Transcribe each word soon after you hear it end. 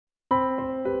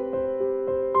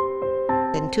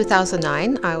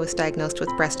2009, I was diagnosed with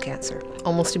breast cancer.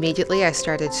 Almost immediately, I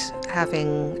started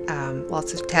having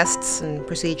lots of tests and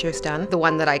procedures done. The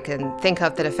one that I can think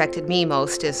of that affected me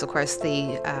most is, of course,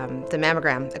 the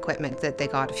mammogram equipment that they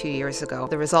got a few years ago.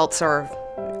 The results are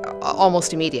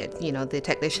almost immediate. You know, the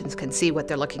technicians can see what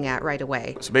they're looking at right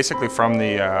away. So basically, from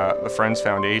the Friends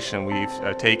Foundation,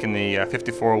 we've taken the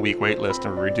 54-week wait list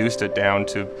and reduced it down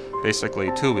to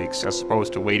basically 2 weeks, as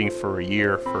opposed to waiting for a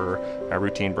year for a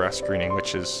routine breast screening,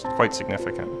 which is quite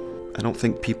significant. I don't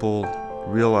think people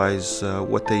realize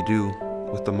what they do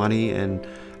with the money and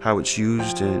how it's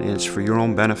used, and it's for your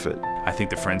own benefit. I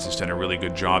think the Friends has done a really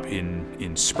good job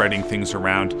in spreading things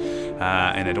around,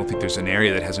 and I don't think there's an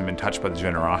area that hasn't been touched by the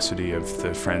generosity of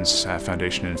the Friends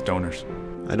Foundation and its donors.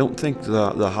 I don't think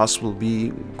the hospital will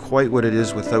be quite what it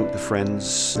is without the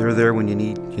Friends. They're there when you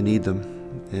need them,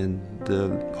 and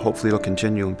hopefully it'll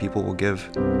continue and people will give.